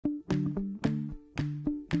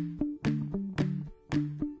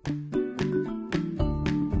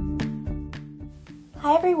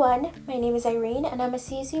Hi everyone, my name is Irene and I'm a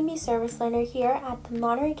CSUMB service learner here at the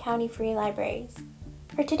Monterey County Free Libraries.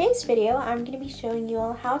 For today's video, I'm going to be showing you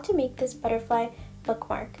all how to make this butterfly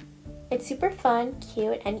bookmark. It's super fun,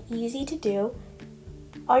 cute, and easy to do.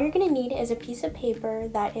 All you're going to need is a piece of paper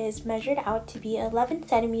that is measured out to be 11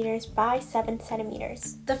 centimeters by 7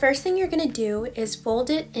 centimeters. The first thing you're going to do is fold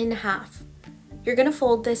it in half. You're going to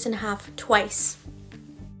fold this in half twice.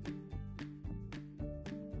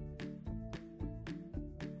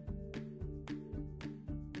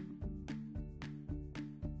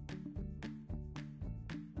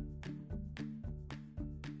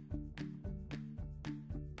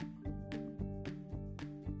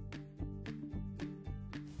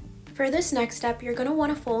 For this next step, you're going to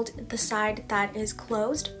want to fold the side that is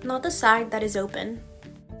closed, not the side that is open.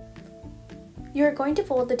 You're going to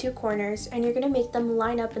fold the two corners and you're going to make them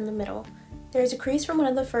line up in the middle. There's a crease from one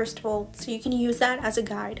of the first folds, so you can use that as a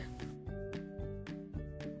guide.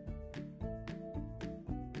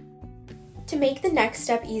 To make the next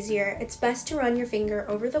step easier, it's best to run your finger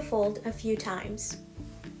over the fold a few times.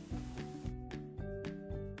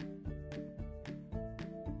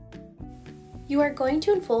 You are going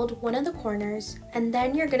to unfold one of the corners and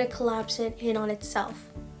then you're going to collapse it in on itself.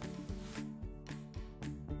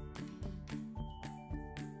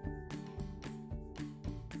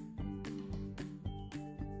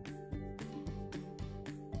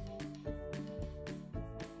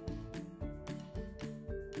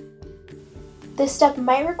 This step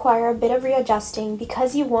might require a bit of readjusting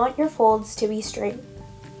because you want your folds to be straight.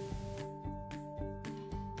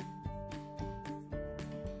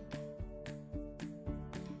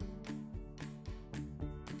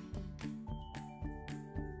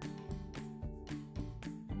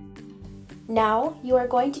 Now, you are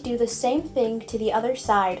going to do the same thing to the other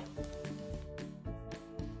side.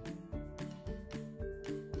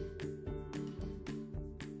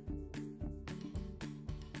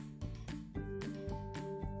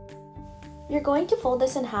 You're going to fold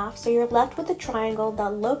this in half so you're left with a triangle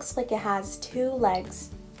that looks like it has two legs.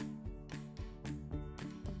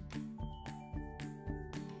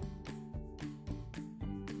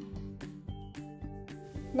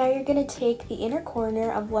 Now you're going to take the inner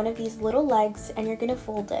corner of one of these little legs and you're going to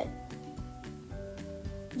fold it.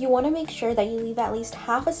 You want to make sure that you leave at least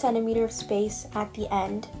half a centimeter of space at the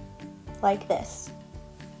end, like this.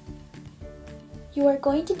 You are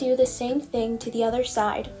going to do the same thing to the other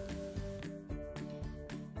side.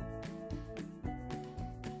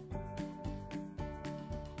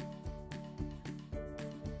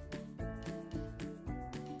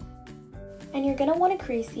 And you're going to want to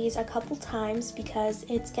crease these a couple times because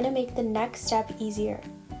it's going to make the next step easier.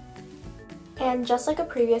 And just like a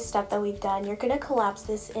previous step that we've done, you're going to collapse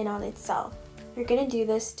this in on itself. You're going to do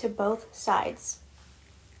this to both sides.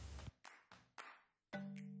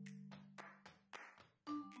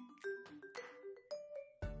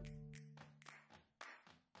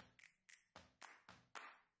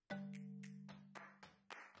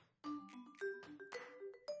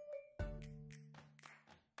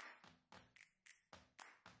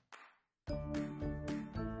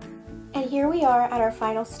 And here we are at our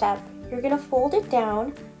final step. You're going to fold it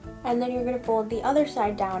down and then you're going to fold the other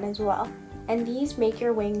side down as well. And these make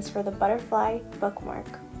your wings for the butterfly bookmark.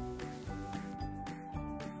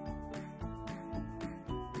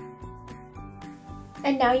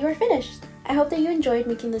 And now you are finished. I hope that you enjoyed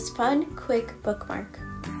making this fun, quick bookmark.